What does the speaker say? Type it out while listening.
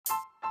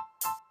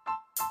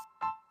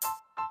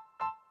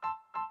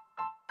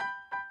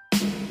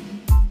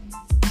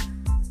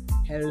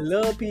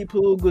Hello,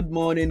 people. Good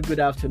morning,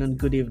 good afternoon,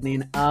 good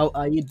evening. How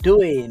are you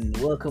doing?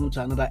 Welcome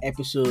to another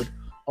episode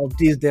of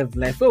This Dev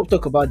Life, where we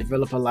talk about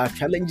developer life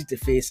challenges they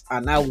face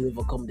and how we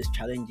overcome these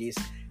challenges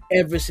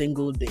every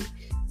single day.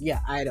 Yeah,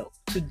 I know.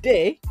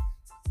 Today,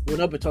 we'll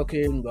not be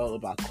talking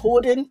about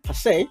coding per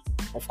se.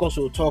 Of course,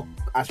 we'll talk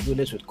as it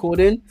relates with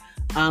coding.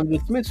 And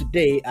with me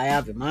today, I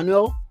have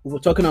Emmanuel. We're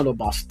talking all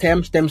about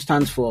STEM. STEM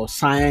stands for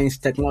science,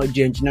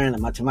 technology, engineering,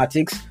 and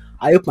mathematics.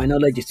 I hope my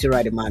knowledge is still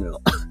right,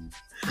 Emmanuel.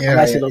 Yeah, Am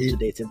I still up to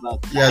date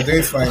about that? Yeah,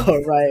 doing fine.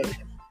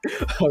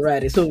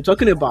 Alright. So we're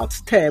talking about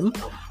STEM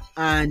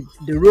and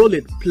the role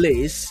it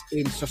plays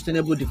in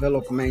sustainable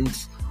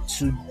development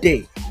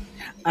today.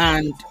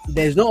 And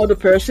there's no other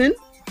person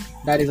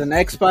that is an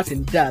expert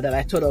in that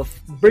I thought of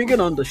bringing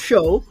on the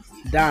show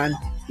than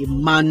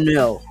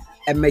Emmanuel.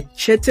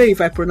 Emechete,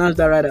 if I pronounce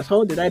that right at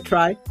all. Did I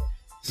try?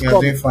 Yeah,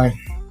 doing fine.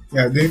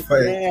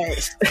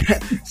 Yes.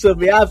 So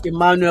we have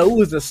Emmanuel,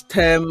 who is a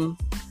STEM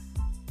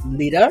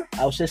leader.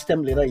 I'll say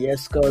STEM leader,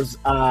 yes, because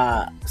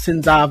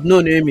since I've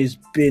known him, he's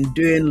been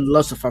doing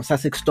lots of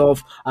fantastic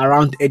stuff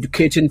around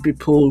educating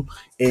people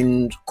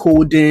in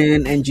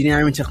coding,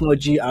 engineering,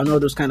 technology, and all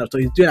those kind of stuff.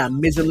 He's doing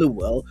amazingly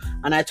well.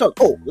 And I thought,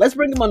 let's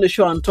bring him on the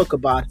show and talk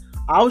about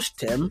how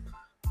STEM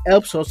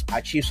helps us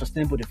achieve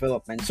sustainable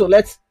development. So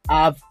let's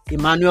have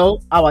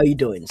Emmanuel. How are you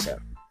doing, sir?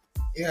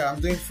 Yeah,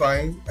 I'm doing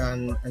fine,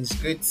 and it's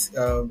great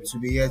to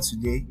be here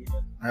today.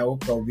 I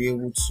hope I'll be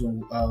able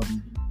to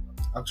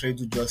actually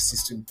do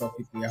justice to the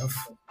topic we have.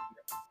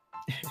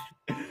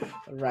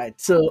 Right.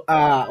 So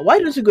why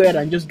don't you go ahead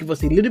and just give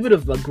us a little bit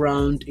of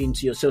background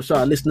into yourself so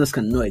our listeners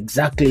can know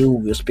exactly who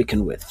we're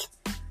speaking with.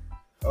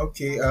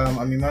 Okay,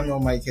 I'm Emmanuel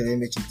Michael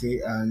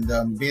Emechete, and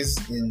I'm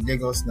based in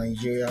Lagos,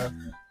 Nigeria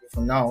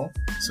for now.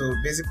 So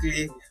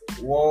basically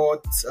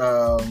what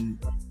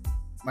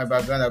my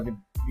background will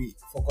be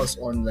focused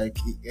on, like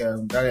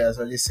Gary has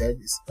already said,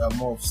 is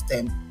more of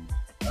STEM,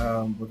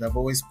 but I've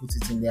always put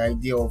it in the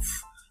idea of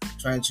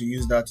trying to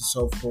use that to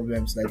solve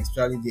problems, like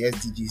especially the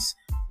SDGs,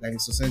 like the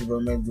Sustainable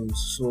Development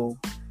Goals. So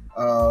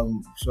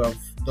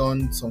I've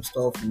done some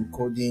stuff in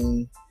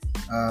coding,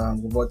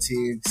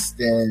 robotics,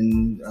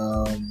 then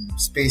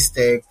space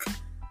tech,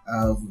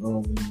 a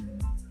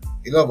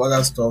lot of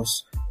other stuff.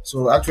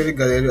 So actually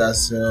graduated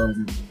as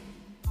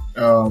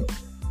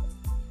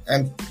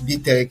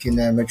MD Tech in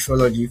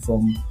metrology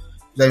from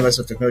the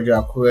University of Technology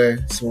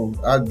Akure. So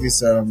I had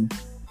this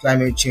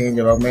climate change,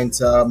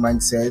 environmental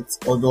mindset,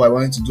 although I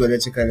wanted to do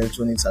electrical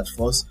electronics at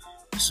first.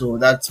 So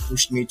that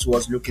pushed me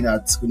towards looking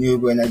at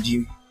renewable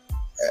energy,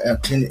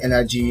 clean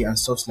energy and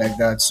stuff like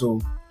that.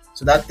 So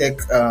that tech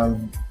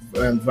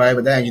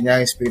vibe, that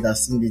engineering spirit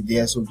has still been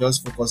there. So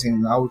just focusing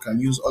on how we can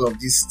use all of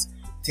these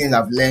things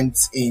I've learned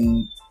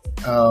in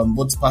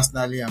both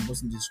personally and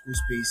both in the school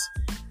space,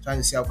 trying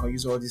to see how we can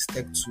use all these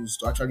tech tools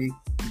to actually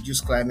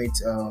reduce climate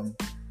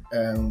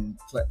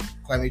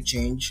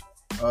change,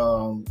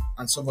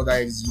 and some other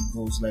SDG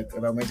goals like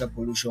environmental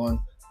pollution and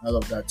all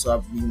of that. So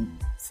I've been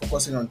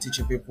focusing on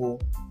teaching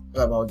people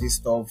all about this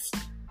stuff,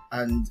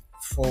 and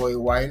for a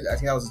while, I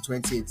think that was in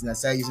 2018, I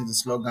started using the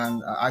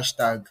slogan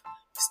hashtag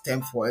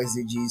STEM for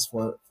SDGs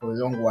for a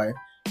long while.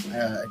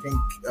 I think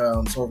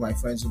some of my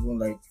friends even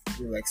like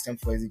STEM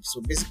for SDGs. So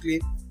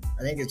basically,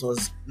 I think it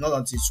was not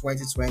until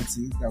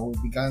 2020 that we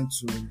began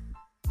to,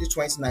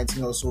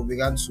 2019 or so,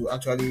 began to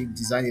actually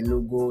design a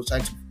logo, try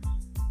to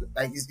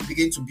it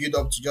began to build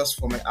up to just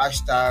from an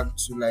hashtag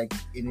to like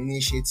an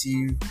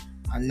initiative,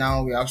 and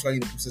now we're actually in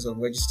the process of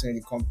registering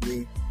the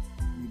company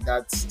with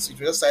that. So it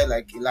just started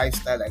like a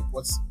lifestyle, like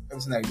what's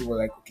everything I do was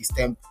like, okay,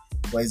 STEM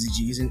for SDG,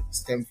 using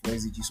STEM for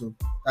SDG. So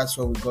that's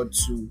why we got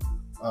to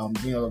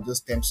doing all of those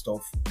STEM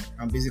stuff,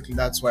 and basically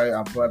that's why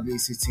I'm probably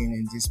sitting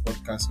in this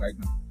podcast right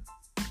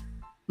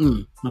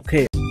now.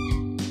 Okay.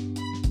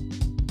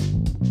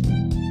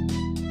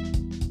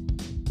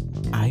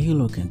 Are you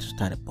looking to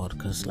start a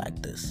podcast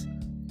like this?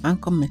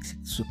 Anchor makes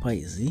it super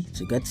easy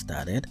to get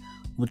started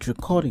with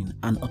recording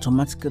and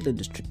automatically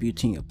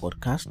distributing your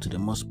podcast to the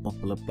most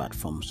popular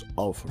platforms,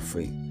 all for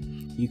free.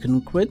 You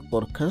can create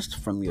podcasts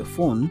from your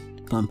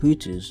phone,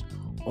 computers,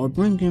 or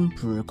bring in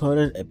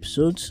pre-recorded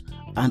episodes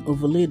and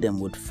overlay them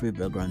with free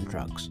background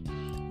tracks.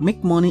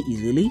 Make money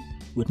easily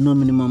with no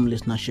minimum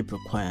listenership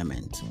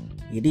requirement.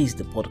 It is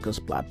the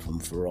podcast platform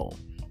for all.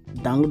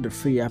 Download the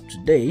free app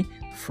today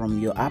from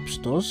your app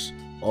stores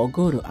or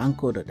go to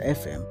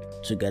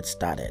anchor.fm to get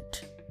started.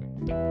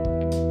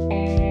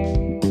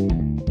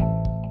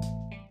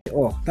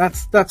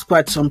 That's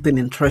quite something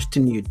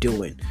interesting you're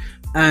doing,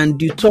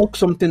 and you talk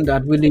something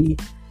that really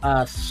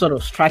sort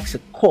of strikes a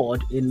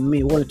chord in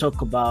me when you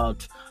talk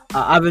about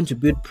having to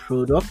build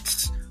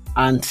products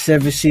and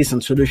services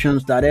and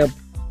solutions that help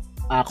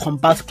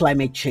combat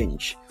climate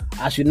change.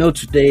 As you know,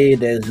 today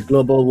there's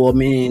global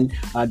warming,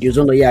 the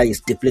ozone layer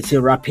is depleting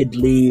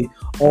rapidly,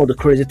 all the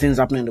crazy things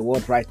happening in the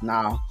world right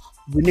now.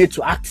 We need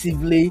to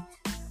actively,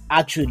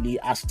 actually,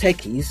 as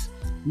techies,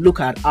 look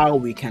at how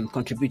we can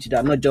contribute to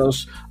that, not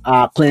just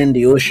cleaning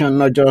the ocean,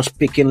 not just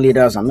picking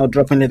litters and not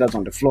dropping litters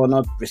on the floor,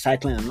 not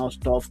recycling and not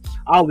stuff,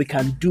 how we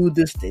can do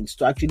these things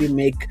to actually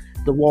make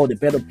the world a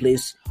better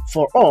place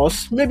for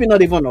us, maybe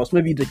not even us,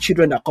 maybe the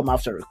children that come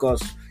after,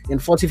 because in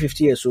 40,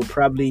 50 years we'll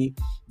probably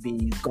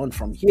be gone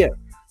from here.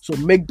 So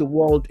make the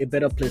world a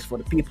better place for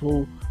the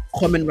people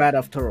coming right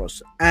after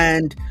us.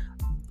 And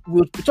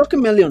we'll be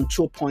talking mainly on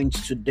 2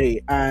 points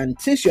today. And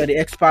since you're the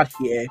expert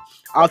here,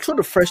 I'll throw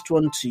the first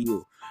one to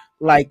you.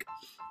 Like,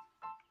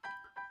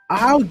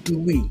 how do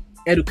we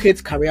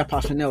educate career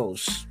personnel,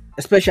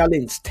 especially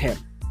in STEM?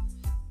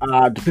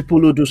 The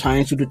people who do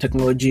science, who do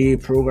technology,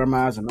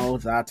 programmers, and all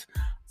that.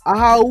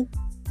 How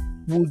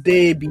would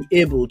they be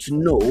able to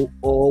know,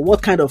 or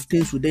what kind of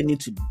things would they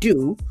need to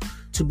do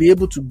to be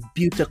able to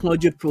build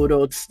technology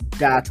products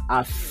that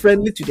are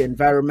friendly to the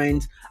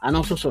environment and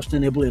also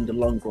sustainable in the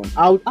long run?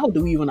 How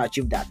do we even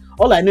achieve that?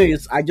 All I know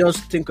is I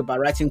just think about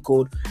writing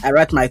code, I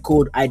write my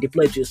code, I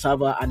deploy it to a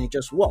server, and it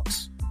just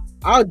works.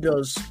 How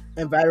does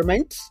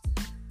environment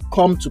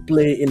come to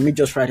play in me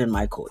just writing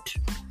my code?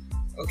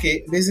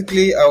 Okay,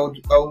 basically, I would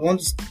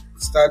want to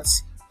start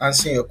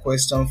answering your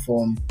question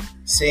from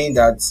saying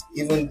that,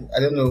 even,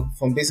 I don't know,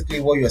 from basically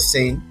what you're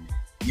saying,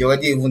 you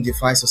already even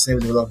define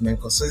sustainable development,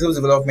 because sustainable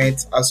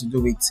development has to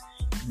do with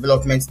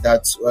development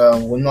that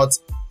will not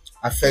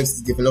affect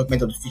the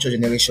development of the future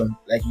generation.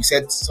 Like you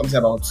said, something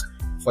about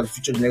for the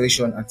future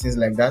generation and things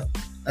like that.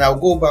 And I'll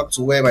go back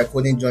to where my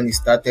coding journey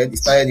started. It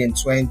started in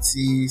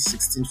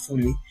 2016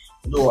 fully,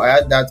 though I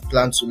had that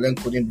plan to learn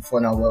coding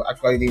before now. Well,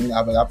 actually didn't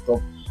have a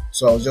laptop,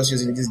 so I was just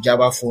using this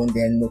Java phone,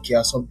 then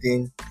Nokia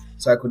something.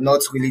 So I could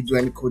not really do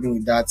any coding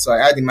with that. So I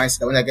had the mindset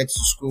that when I get to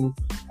school,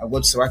 I'll go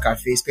to Cyber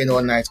Cafe, spend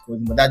all night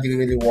coding, but that didn't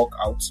really work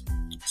out.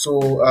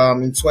 So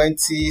in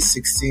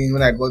 2016,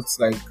 when I got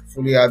like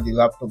fully had the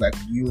laptop I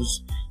could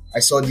use, I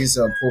saw this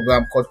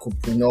program called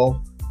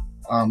Copreneur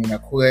in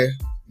Akure.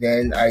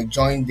 Then I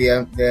joined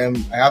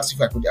them. I asked if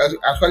I could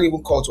actually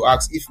even call to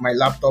ask if my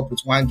laptop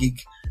with 1 gig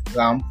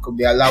RAM could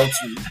be allowed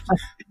to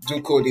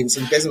do coding. So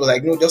the person was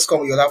like, no, just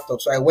come with your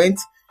laptop. So I went.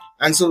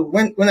 And so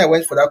when I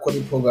went for that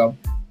coding program,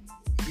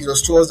 it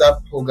was towards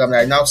that program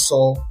that I now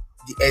saw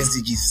the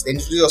SDGs. They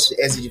introduced us to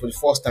the SDG for the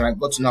first time. I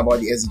got to know about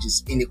the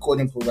SDGs in the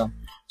coding program.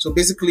 So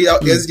basically, the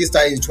SDG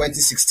started in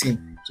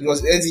 2016. So it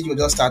was the SDG was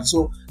just started.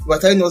 So they were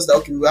telling us that,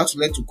 okay, we have to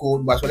learn to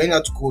code, but we're learning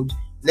how to code.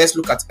 Let's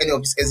look at any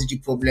of these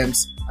SDG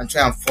problems and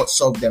try and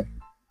solve them.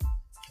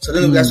 So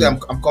then that's where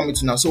I'm coming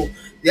to now. So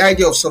the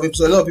idea of solving,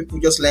 so a lot of people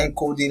just learn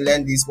coding,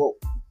 learn this, but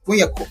when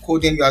you're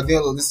coding, you are doing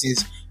all of these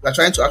things, you are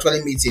trying to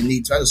actually meet a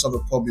need, trying to solve a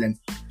problem.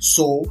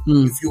 So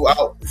if you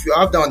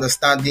have that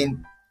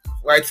understanding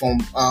right from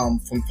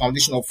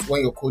foundation of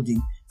when you're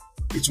coding,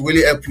 it will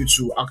really help you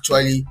to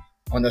actually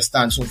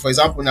understand. So for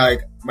example, now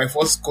like my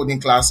first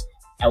coding class,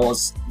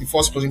 the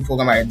first coding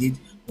program I did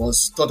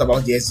was taught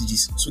about the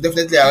SDGs. So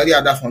definitely I already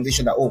had that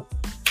foundation that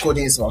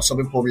coding is about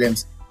solving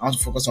problems. I want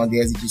to focus on the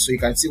SDGs. So you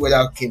can see where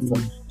that came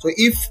from. So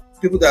if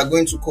people that are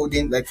going to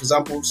coding, like for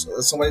example,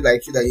 somebody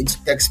like you that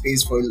into tech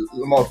space for a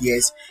number of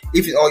years,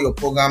 if in all your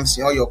programs,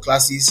 in all your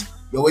classes,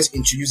 you always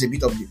introduce a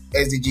bit of the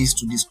SDGs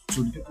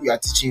to the people you are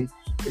teaching,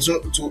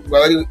 we're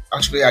already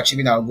actually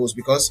achieving our goals,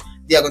 because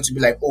they are going to be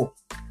like, oh,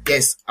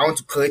 yes, I want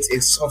to create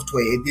a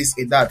software, a this,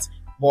 a that.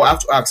 But I have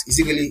to ask, is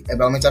it really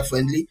environmental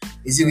friendly?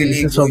 Is it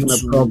really going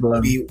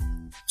to be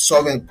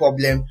solving a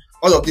problem?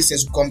 All of these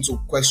things will come to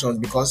questions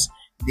because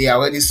they are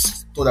already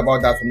told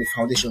about that from the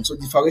foundation. So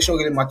the foundation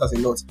really matters a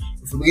lot.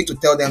 If we begin to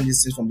tell them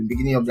these things from the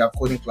beginning of their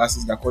coding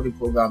classes, their coding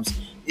programs,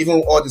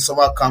 even all the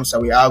summer camps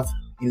that we have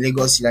in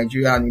Lagos,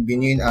 Nigeria, and in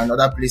Benin and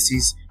other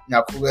places, in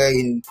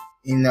Akure,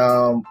 in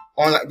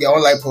their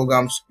online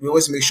programs, we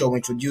always make sure we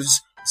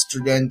introduce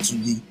students to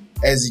the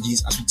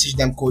SDGs as we teach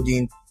them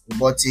coding,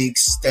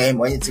 robotics, STEM,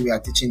 or anything we are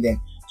teaching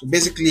them. So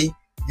basically,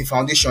 the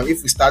foundation,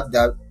 if we start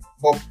that,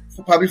 but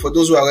probably for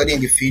those who are already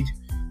in the field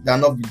that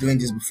have not been doing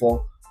this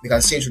before, we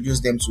can still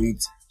introduce them to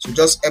it. So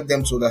just help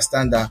them to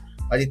understand that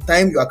by the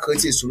time you are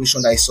creating a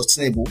solution that is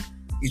sustainable,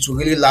 it will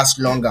really last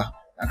longer,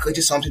 and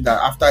creating something that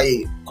after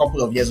a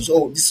couple of years,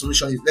 this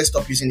solution, let's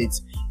stop using it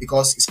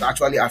because it's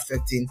actually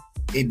affecting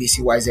A, B,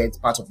 C, Y, Z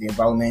part of the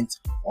environment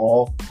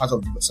or part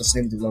of the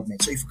sustainable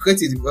development. So if you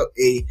create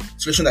a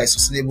solution that is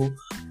sustainable,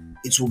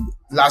 it will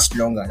last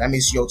longer. That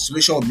means your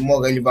solution will be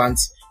more relevant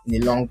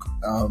in the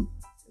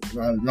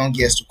long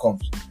years to come.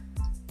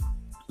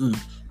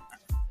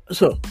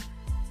 So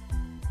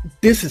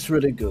this is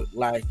really good.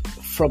 Like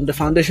from the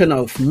foundation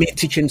of me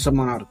teaching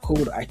someone how to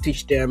code, I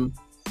teach them,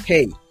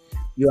 hey,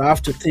 you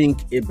have to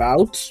think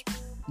about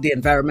the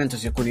environment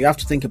as you're coding. You have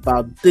to think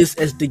about this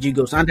SDG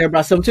goals, and there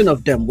are 17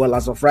 of them. Well,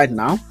 as of right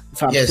now,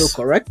 if I'm still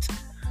correct.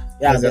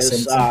 Yeah,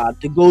 there's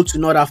the goal to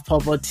not have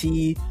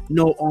poverty,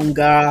 no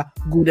hunger,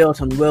 good health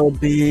and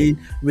well-being,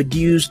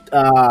 reduced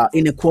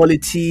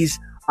inequalities,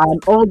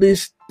 and all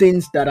these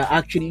things that are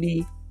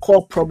actually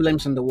core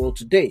problems in the world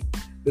today.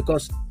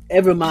 Because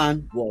every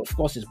man, well, of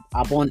course,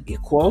 are born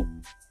equal.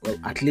 Well,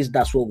 at least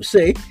that's what we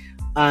say.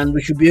 and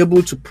we should be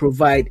able to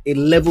provide a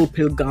level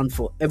playing ground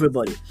for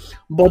everybody.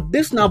 But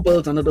this now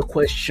boils another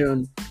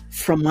question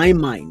from my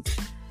mind.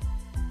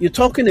 You're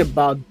talking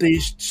about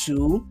these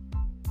two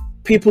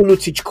people who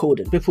teach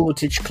coding, people who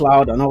teach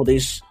cloud and all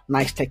this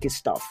nice techy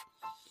stuff.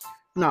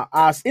 Now,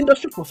 as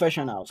industry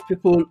professionals,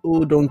 people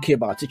who don't care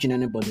about teaching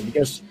anybody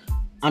because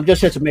I'm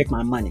just here to make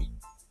my money.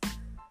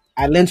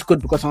 I learned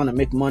code because I want to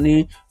make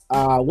money.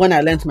 When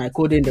I learned my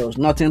coding, there was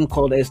nothing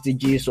called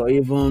SDGs or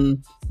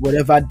even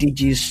whatever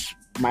DGs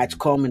might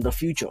come in the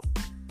future.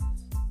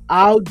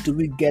 How do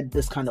we get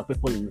this kind of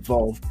people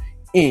involved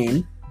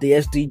in the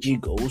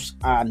SDG goals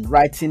and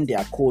writing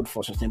their code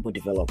for sustainable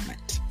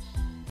development?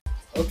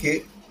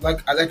 Okay,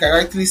 like I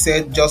rightly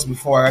said just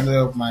before I ended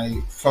up my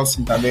first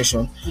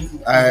intervention,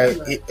 I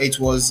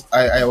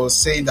was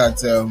saying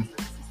that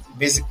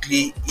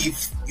basically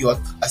if you're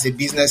as a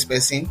business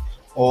person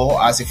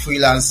or as a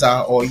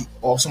freelancer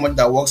or someone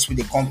that works with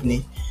a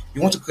company,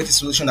 you want to create a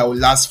solution that will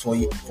last for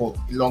you for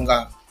a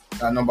longer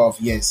number of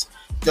years.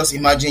 Just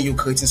imagine you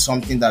creating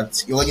something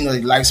that you already know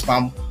the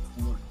lifespan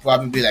will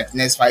probably be like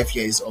next 5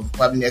 years or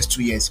probably next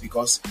 2 years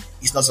because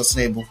it's not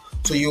sustainable.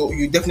 So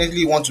you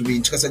definitely want to be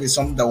interested in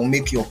something that will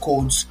make your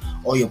codes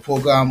or your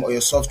program or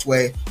your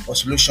software or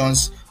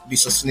solutions be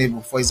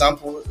sustainable. For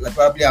example, like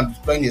probably I'm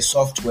deploying a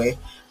software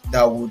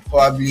that would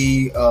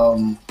probably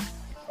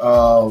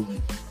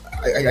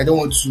I don't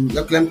want to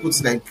let me put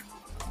it like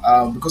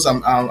because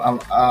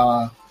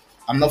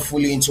I'm not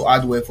fully into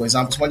hardware. For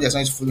example, somebody that's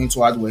not fully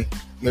into hardware,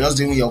 you're just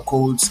doing your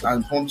codes,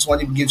 and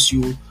somebody gives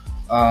you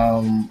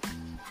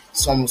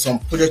some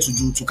project to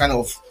do to kind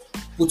of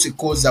put the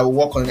codes that will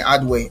work on the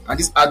hardware. And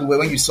this hardware,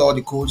 when you saw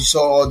the code, you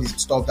saw all this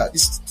stuff that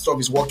this stuff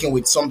is working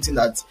with something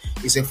that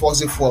is a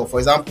fossil fuel. For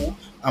example,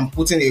 I'm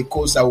putting a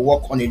code that will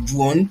work on a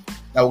drone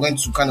that we're going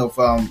to kind of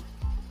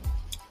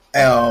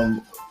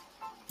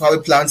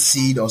probably plant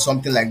seed or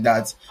something like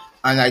that.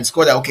 And I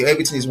discovered that okay,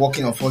 everything is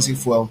working on fossil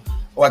fuel.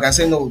 Or I can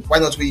say no, why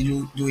not we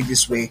do it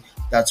this way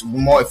that's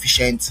more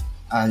efficient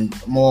and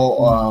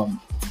more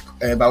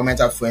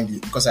environmental friendly,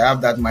 because I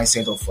have that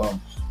mindset of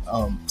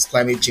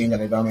climate change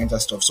and environmental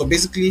stuff. So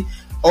basically,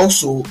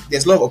 also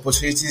there's a lot of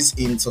opportunities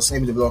in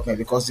sustainable development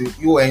because the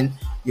UN,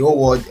 the whole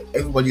world,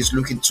 everybody is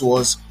looking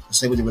towards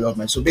sustainable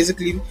development. So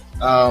basically,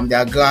 there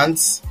are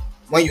grants.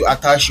 When you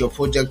attach your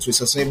project to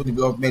sustainable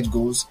development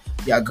goals,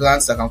 there are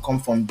grants that can come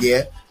from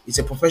there. It's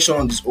a profession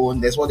on its own.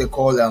 There's what they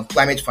call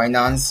climate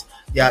finance.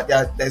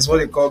 There's what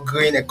they call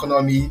green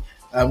economy.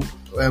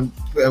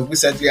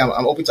 Recently,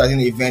 I'm open to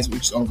attending an event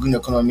which is on green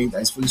economy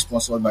that is fully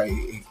sponsored by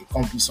a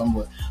company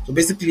somewhere. So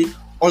basically,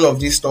 all of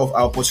this stuff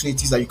are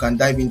opportunities that you can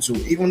dive into.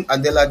 Even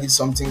Adela did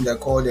something they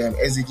called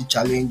SDG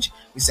Challenge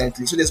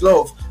recently. So there's a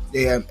lot of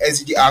the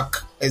SDG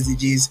Arc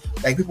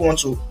SDGs. Like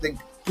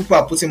people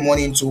are putting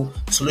money into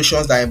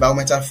solutions that are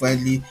environmental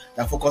friendly,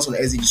 that focus on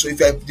SDGs. So if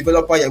you're a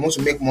developer, you want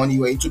to make money,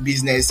 you're into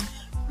business,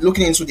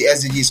 looking into the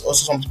SDGs is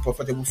also something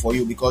profitable for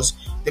you because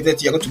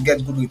definitely you're going to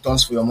get good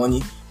returns for your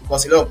money.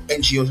 Because a lot of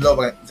NGOs, a lot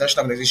of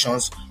international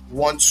organizations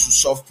want to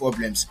solve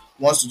problems,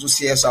 wants to do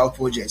CSR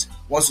projects,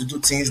 wants to do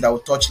things that will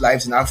touch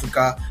lives in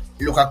Africa,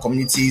 local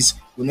communities,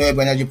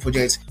 renewable energy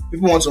projects.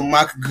 People want to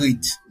mark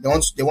grid. They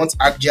want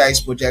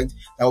ArcGIS project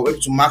that will be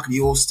able to mark the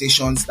whole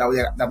stations that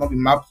have not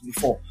been mapped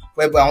before.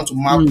 For example, I want to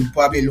map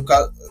probably a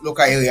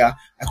local area.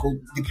 I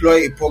could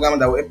deploy a program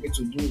that will help me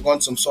to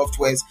run some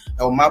softwares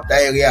that will map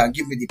that area and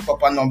give me the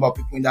proper number of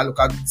people in that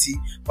locality,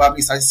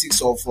 probably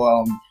statistics of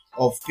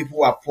people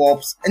who are poor,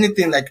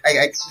 anything like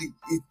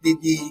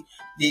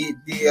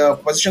the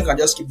position can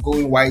just keep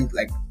going wide,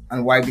 like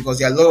and wide, because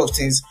there are a lot of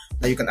things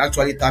that you can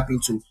actually tap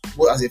into,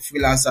 both as a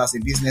freelancer, as a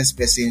business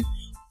person.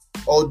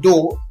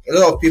 Although a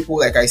lot of people,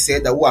 like I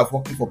said, that who are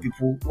working for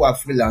people who are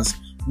freelance,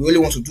 we really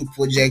want to do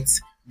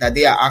projects that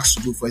they are asked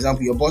to do. For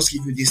example, your boss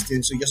gives you this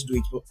thing, so you just do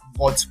it.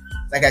 But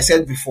like I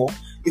said before,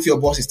 if your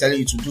boss is telling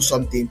you to do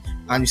something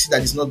and you see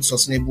that it's not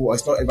sustainable or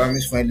it's not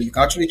environment friendly, you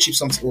can actually chip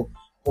something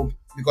up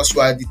because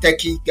you are the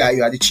techie guy,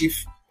 you are the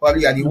chief,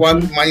 probably you are the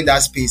one manning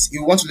that space.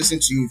 You want to listen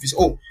to you. If you say,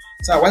 oh,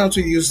 sir, why don't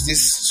we use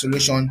this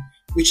solution,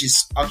 which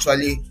is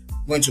actually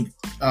going to be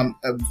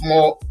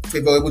more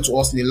favorable to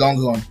us in the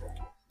long run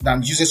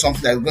than using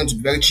something that is going to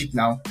be very cheap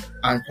now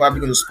and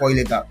probably going to spoil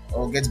later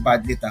or get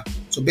bad later.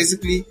 So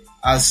basically,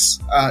 as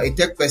a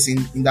tech person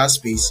in that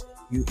space,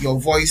 your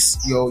voice,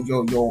 your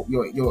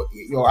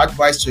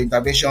advice to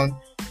intervention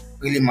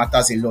really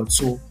matters a lot.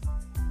 So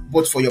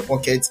both for your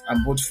pocket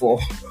and both for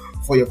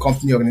your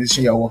company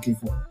organization you're working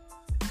for.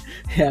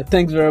 Yeah,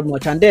 thanks very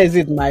much. And there is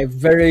it, my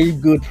very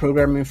good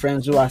programming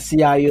friends who are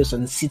CIOs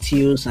and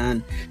CTOs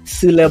and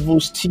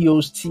C-levels,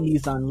 TOs,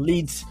 Ts, and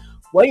leads.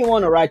 When you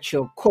want to write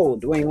your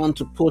code, when you want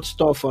to put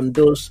stuff on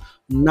those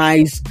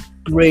nice,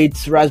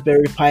 great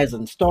Raspberry Pis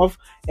and stuff,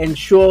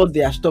 ensure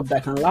they are stuff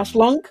that can last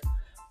long.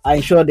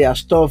 Ensure they are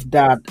stuff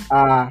that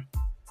are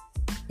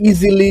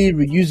easily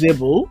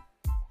reusable.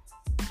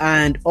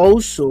 And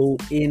also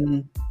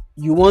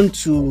you want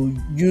to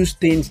use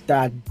things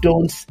that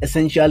don't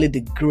essentially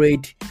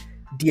degrade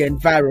the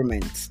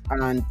environment.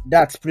 And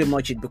that's pretty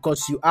much it,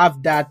 because you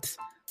have that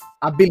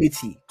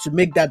ability to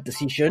make that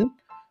decision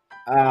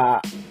uh,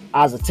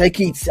 as a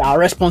techie, it's our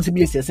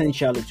responsibility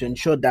essentially to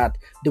ensure that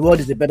the world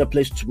is a better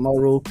place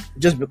tomorrow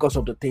just because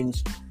of the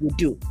things we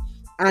do.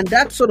 And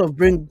that sort of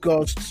brings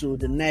us to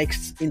the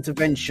next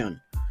intervention,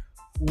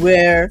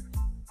 where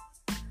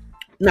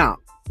now,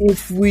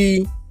 if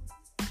we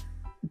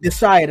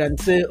decide and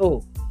say,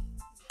 oh,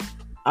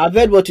 I've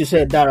heard what you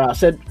said, Dara,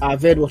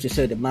 I've heard what you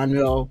said,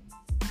 Emmanuel,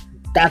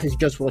 that is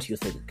just what you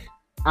think,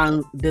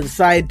 and they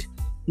decide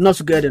not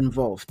to get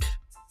involved,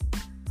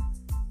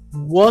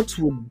 what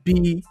would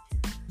be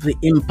the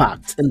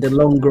impact in the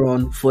long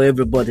run for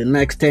everybody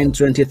next 10,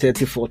 20,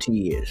 30, 40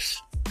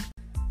 years?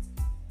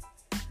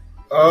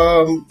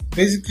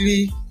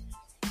 Basically,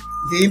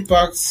 the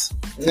impact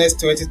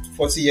next 20 to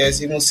 40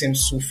 years even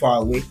seems so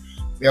far away.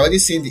 We are already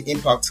seeing the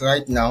impact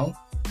right now.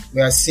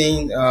 We are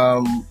seeing,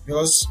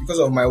 because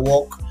of my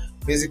work,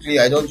 basically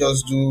I don't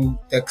just do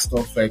tech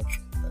stuff like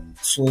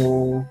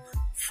so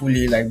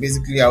fully. Like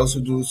basically I also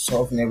do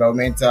stuff in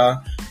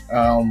environmental.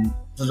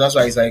 So that's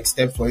why it's like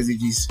STEP for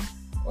SDGs,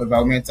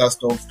 environmental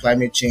stuff,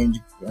 climate change,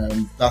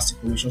 plastic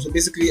pollution. So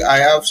basically I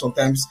have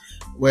sometimes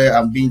where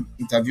I'm being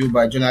interviewed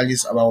by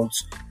journalists about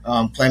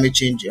climate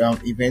change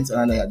events,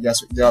 and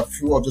there are a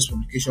few of those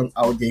publications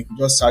out there. You can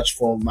just search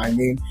for my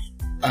name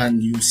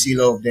and you see a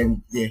lot of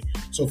them there.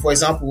 So for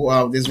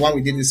example, there's one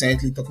we did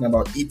recently talking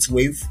about heat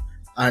wave,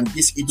 and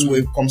this heat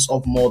wave comes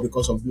up more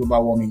because of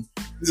global warming.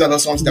 These are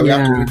not something that we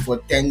have to wait for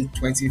 10,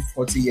 20,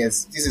 40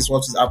 years. This is what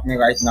is happening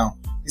right now.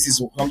 This is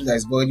something that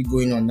is already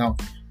going on now.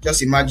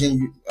 Just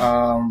imagine,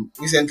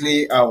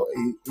 recently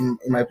in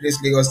my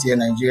place, Lagos here,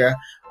 Nigeria,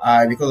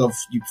 because of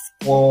the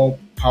poor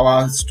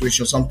power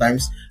situation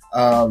sometimes,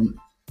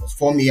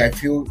 for me, I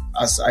feel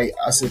as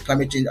a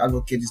climate change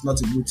advocate, it's not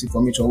a good thing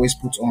for me to always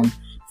put on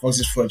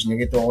fossil fuel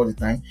generator all the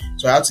time.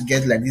 So I have to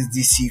get like this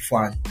DC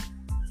fan,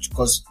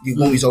 because the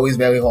room is always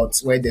very hot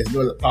where there's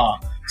no power.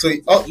 So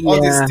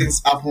all these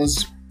things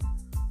happens,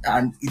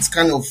 and it's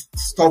kind of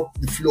stop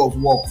the flow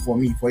of work for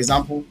me. For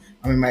example,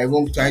 I'm in my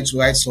room trying to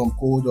write some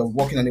code or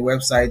working on the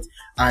website,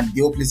 and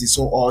the whole place is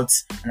so hot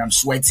and I'm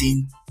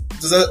sweating.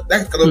 So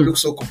that kind of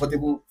looks so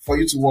comfortable for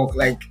you to work.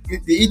 Like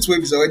the heat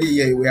wave is already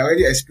here. We're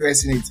already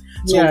experiencing it.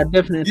 So yeah,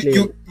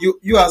 definitely.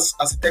 You as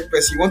a tech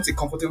person, you want a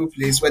comfortable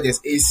place where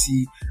there's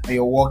AC and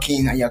you're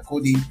working and you're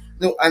coding.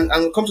 No,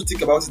 and come to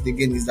think about it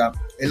again is that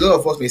a lot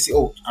of us may say,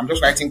 oh, I'm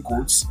just writing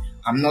codes.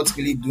 I'm not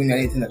really doing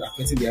anything that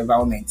affecting the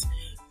environment.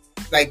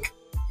 Like,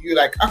 you're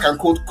like, I can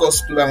code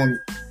cost global warming.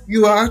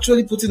 You are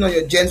actually putting on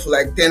your gen for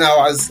like 10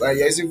 hours, you're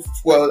using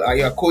fuel,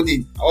 you're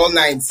coding all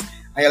night,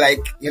 and you're like,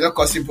 you're not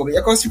causing problems.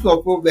 You're causing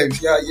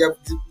problems.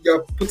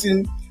 You're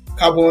putting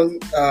carbon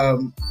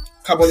into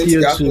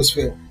the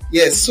atmosphere.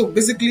 Yes, so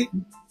basically,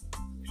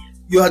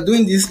 you are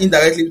doing this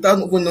indirectly without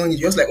even knowing it.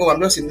 You're just like, oh,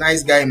 I'm just a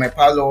nice guy in my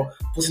parlor,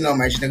 putting on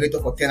my generator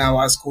for 10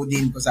 hours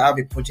coding because I have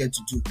a project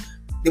to do.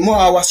 The more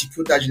hours you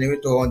put that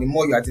generator on, the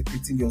more you are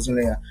depleting the ozone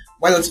layer.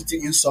 Why don't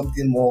you use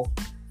something more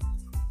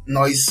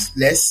noise,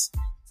 less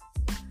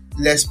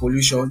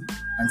pollution,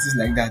 and things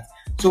like that?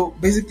 So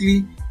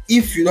basically,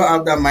 if you don't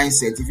have that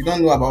mindset, if you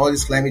don't know about all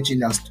this climate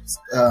change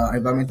and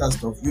environmental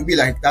stuff, you'll be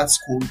like, that's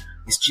cool,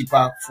 it's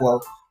cheaper for.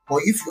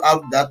 But if you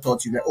have that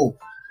thought, you'll be like, oh,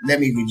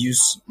 let me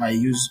reduce my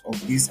use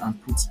of this and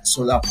put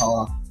solar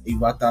power,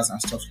 inverters,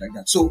 and stuff like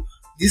that. So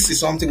this is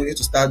something we need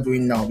to start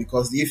doing now,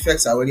 because the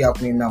effects are already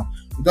happening now.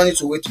 We don't need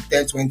to wait to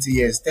 10, 20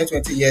 years. 10,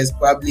 20 years,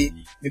 probably,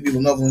 maybe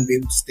we'll not even be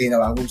able to stay in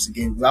our rooms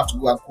again. We'll have to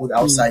go and code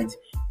outside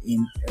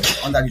in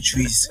under the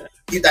trees.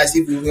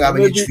 If we don't have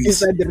any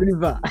trees. Inside the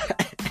river.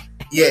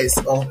 Yes,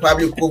 or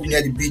probably go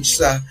near the beach,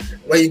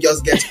 where you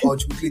just get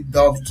hot, quickly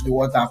dive into the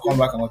water and come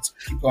back and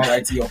keep on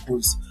writing your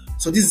codes.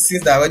 So these are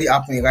things that are already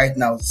happening right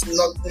now. It's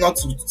not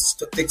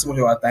to take too much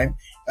of our time.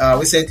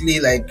 Recently,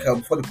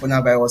 before the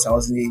coronavirus, I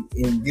was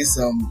in this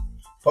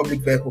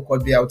public vehicle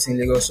called BLT in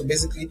Lagos. So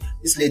basically,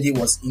 this lady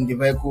was in the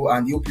vehicle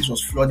and the whole place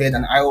was flooded,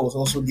 and I was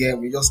also there.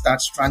 We just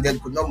started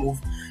stranded, could not move.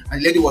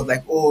 And the lady was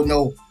like, "Oh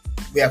no,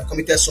 we have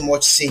committed so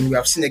much sin. We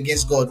have sinned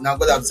against God. Now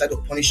God has decided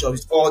to punish us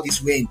with all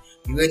this rain.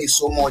 The rain is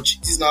so much.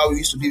 This is not how we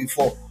used to be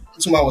before."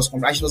 This woman was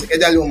complaining. She was an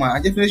elderly woman,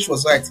 and definitely she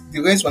was right.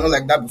 The rains were not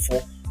like that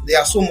before. They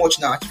are so much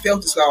now. She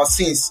felt this our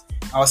sins.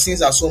 Our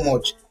sins are so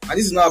much. And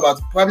this is not about,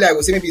 probably I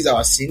would say maybe it's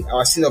our sin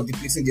of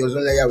depleting the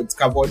ozone layer with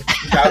carbon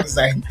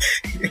dioxide.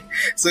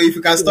 So if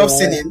you can stop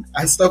sinning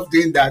and stop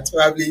doing that,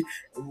 probably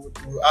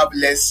we'll have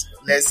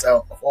less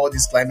of all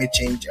this climate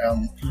change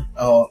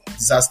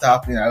disaster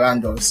happening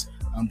around us,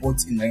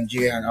 both in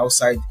Nigeria and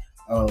outside,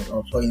 or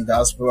in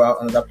diaspora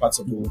and other parts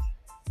of the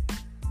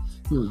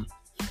world.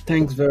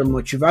 Thanks very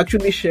much. You've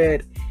actually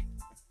shared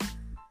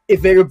a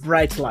very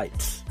bright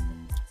light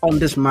on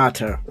this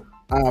matter.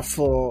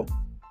 For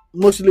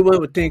mostly when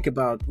we think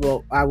about,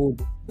 well, I will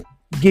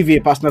give you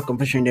a personal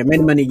confession there.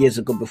 Many years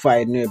ago, before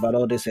I knew about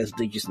all this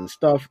SDGs and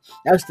stuff,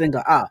 I was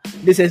thinking,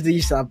 these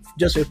SDGs are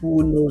just people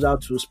who knows how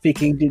to speak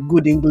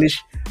good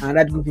English and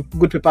write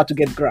good paper to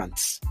get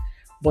grants.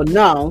 But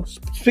now,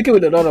 speaking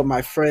with a lot of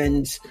my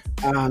friends,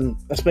 and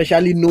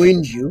especially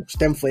knowing you,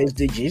 STEM for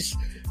SDGs,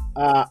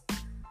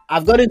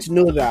 I've gotten to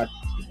know that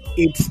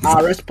it's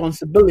our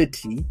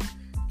responsibility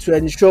to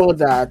ensure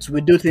that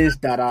we do things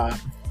that are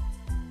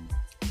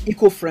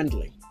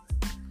eco-friendly.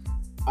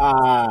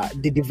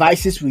 The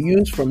devices we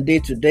use from day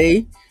to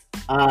day,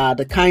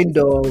 the kind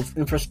of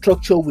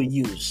infrastructure we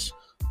use,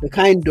 the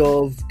kind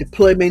of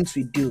deployments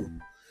we do.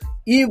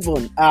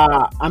 Even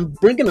I'm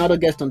bringing another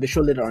guest on the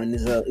show later on.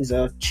 Is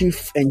a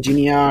chief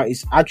engineer.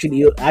 Is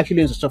actually in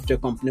a software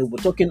company. We're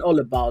talking all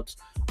about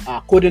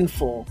coding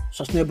for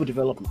sustainable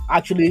development.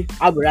 Actually,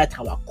 how we write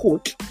our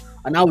code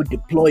and how we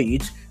deploy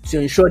it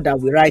to ensure that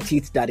we write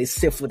it that is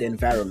safe for the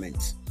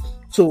environment.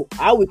 So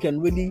how we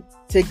can really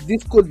take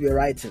this code we're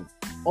writing,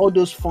 all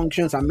those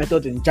functions and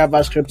methods in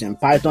JavaScript and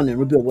Python and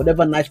Ruby or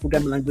whatever nice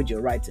programming language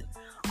you're writing,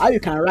 how you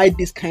can write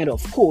this kind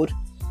of code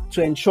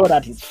to ensure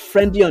that it's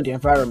friendly on the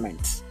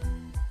environment,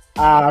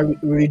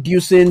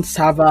 reducing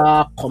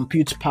server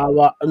compute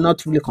power,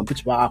 not really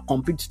compute power,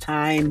 compute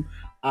time,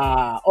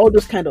 all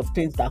those kind of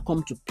things that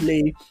come to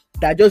play,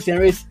 that just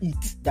generates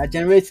heat, that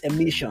generates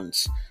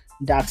emissions,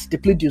 that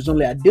deplete ozone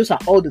layer. Those are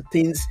all the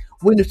things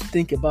we need to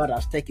think about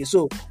as techies.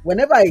 So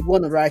whenever I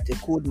want to write a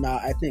code now,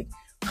 I think,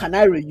 can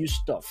I reuse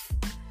stuff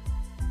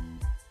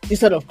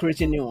instead of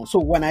creating new ones? So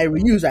when I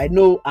reuse, I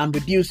know I'm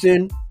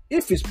reducing.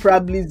 If it's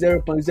probably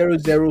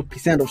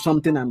 0.00% of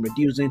something I'm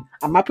reducing,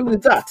 I'm happy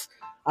with that.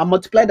 I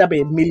multiply that by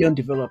 1 million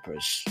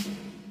developers.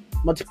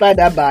 Multiply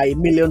that by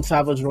 1 million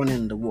servers running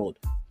in the world.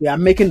 We are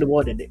making the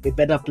world a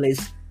better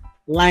place,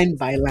 line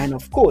by line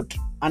of code.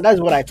 And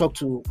that's what I talk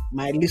to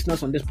my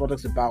listeners on this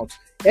podcast about.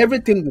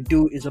 Everything we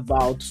do is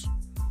about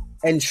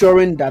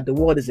ensuring that the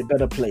world is a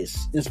better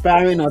place,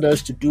 inspiring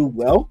others to do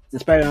well,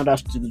 inspiring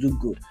others to do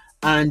good.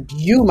 And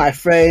you, my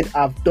friend,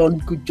 have done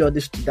good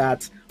justice to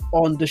that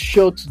on the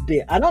show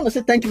today. I want to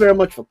say thank you very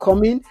much for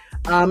coming.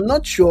 I'm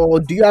not sure,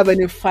 do you have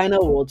any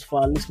final words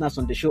for our listeners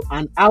on the show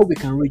and how we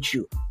can reach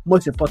you?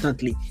 Most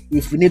importantly,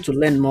 if we need to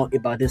learn more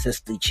about these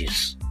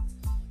SDGs.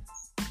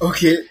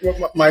 Okay,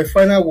 my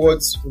final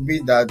words would be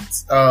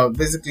that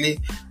basically,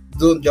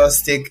 don't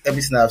just take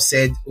everything I've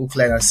said, hook,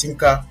 line, and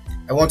sinker.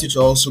 I want you to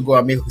also go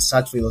and make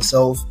research for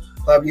yourself.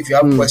 Probably if you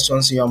have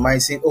questions in your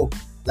mind, say, oh,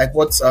 like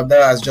what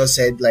Dara has just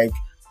said, like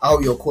how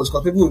your codes,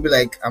 because people will be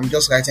like, I'm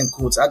just writing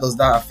codes. How does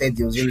that affect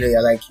the ozone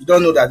layer? Like, you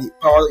don't know that the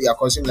power you are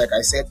consuming, like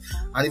I said,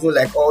 and even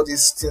like all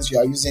these things you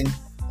are using,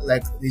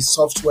 like the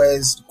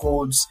softwares, the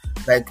codes.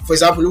 Like, for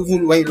example,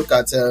 even when you look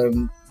at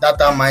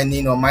data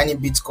mining or mining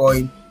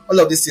Bitcoin, all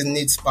of this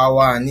needs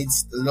power and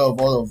needs a lot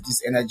of all of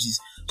these energies.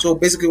 So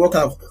basically, what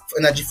kind of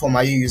energy form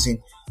are you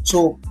using?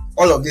 So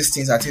all of these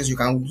things are things you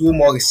can do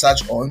more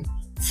research on,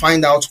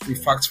 find out the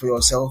facts for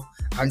yourself,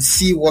 and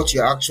see what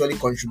you're actually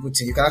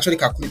contributing. You can actually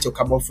calculate your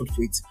carbon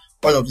footprint.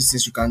 All of these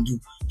things you can do.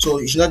 So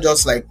it's not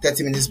just like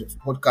 30 minutes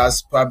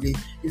podcast. Probably,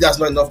 if that's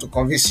not enough to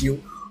convince you,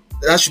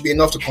 that should be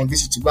enough to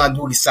convince you to go and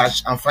do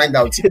research and find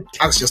out.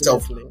 Ask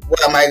yourself,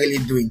 what am I really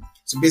doing?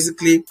 So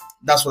basically,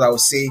 that's what I would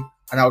say.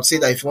 And I would say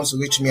that if you want to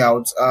reach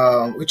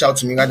out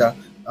to me rather,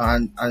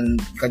 and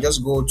you can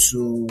just go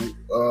to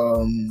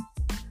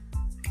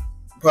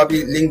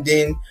probably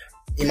LinkedIn,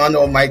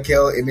 Emmanuel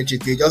Michael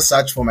Emechete. Just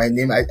search for my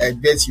name. I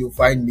bet you'll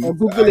find me. Or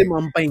Google him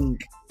on Bing.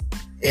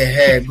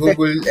 Yeah,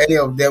 Google any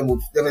of them will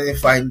definitely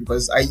find,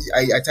 because I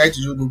try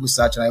to do Google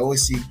search and I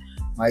always see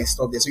my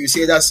stuff there. So you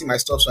see my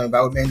stuff for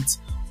environment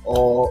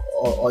or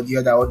the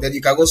other. Or then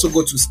you can also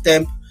go to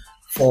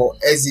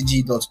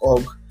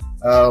stemp4sdg.org.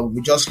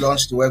 We just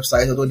launched the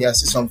website, although there are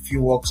still some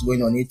few works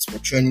going on it for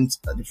training,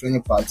 the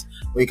training part.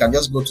 But you can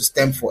just go to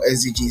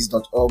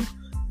stemp4sdgs.org.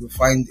 You'll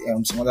find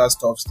some other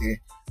stuff there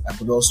that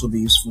could also be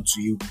useful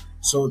to you.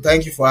 So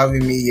thank you for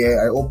having me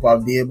here. I hope I'll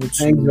be able to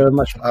Thank you very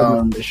much for coming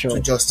on the show. do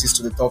justice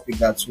to the topic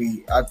that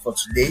we had for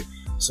today.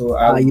 So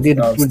I'll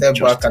step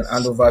back and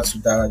hand over to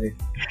Dara.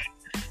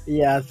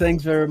 Yeah,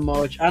 thanks very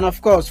much. And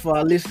of course, for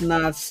our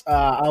listeners,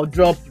 I'll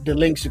drop the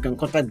links you can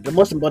contact. The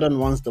most important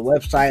ones, the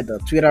website, the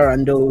Twitter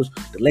handles,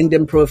 the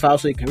LinkedIn profile,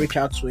 so you can reach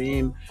out to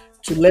him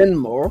to learn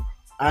more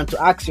and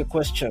to ask your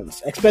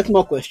questions. Expect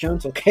more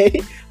questions,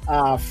 okay,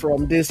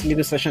 from this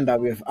little session that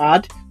we've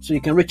had. So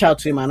you can reach out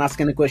to him and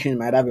ask any question you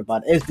might have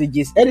about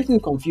SDGs, anything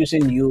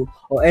confusing you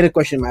or any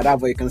question you might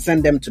have, or you can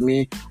send them to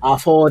me. I'll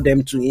forward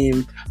them to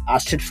him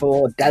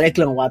straightforward,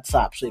 directly on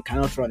WhatsApp, so you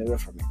cannot run away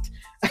from it.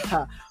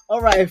 All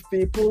right,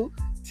 people,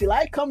 till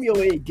I come your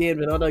way again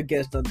with another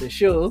guest on the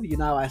show, you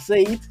know I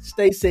say it,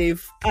 stay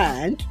safe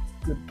and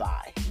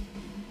goodbye.